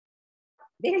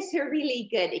There's a really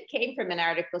good, it came from an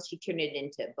article, she turned it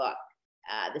into a book,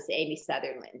 this Amy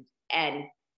Sutherland. And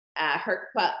her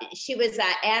quote, she was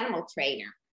an animal trainer,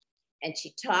 and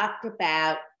she talked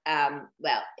about,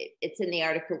 well, it's in the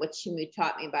article, what Shamu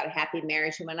taught me about a happy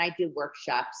marriage. And when I do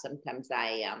workshops, sometimes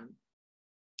I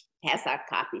pass out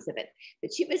copies of it.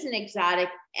 But she was an exotic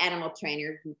animal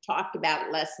trainer who talked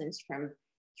about lessons from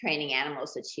training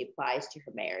animals that she applies to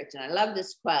her marriage. And I love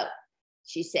this quote.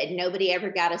 She said, nobody ever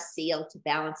got a seal to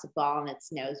balance a ball in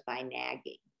its nose by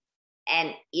nagging.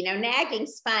 And, you know,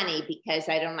 nagging's funny because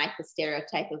I don't like the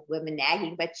stereotype of women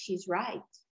nagging, but she's right,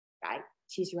 right?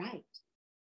 She's right.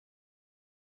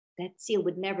 That seal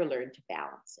would never learn to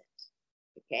balance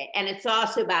it, okay? And it's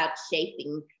also about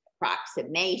shaping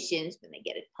approximations when they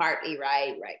get it partly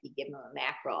right, right? You give them a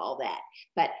macro, all that.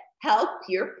 But help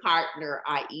your partner,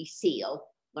 i.e. seal,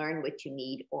 learn what you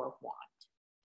need or want.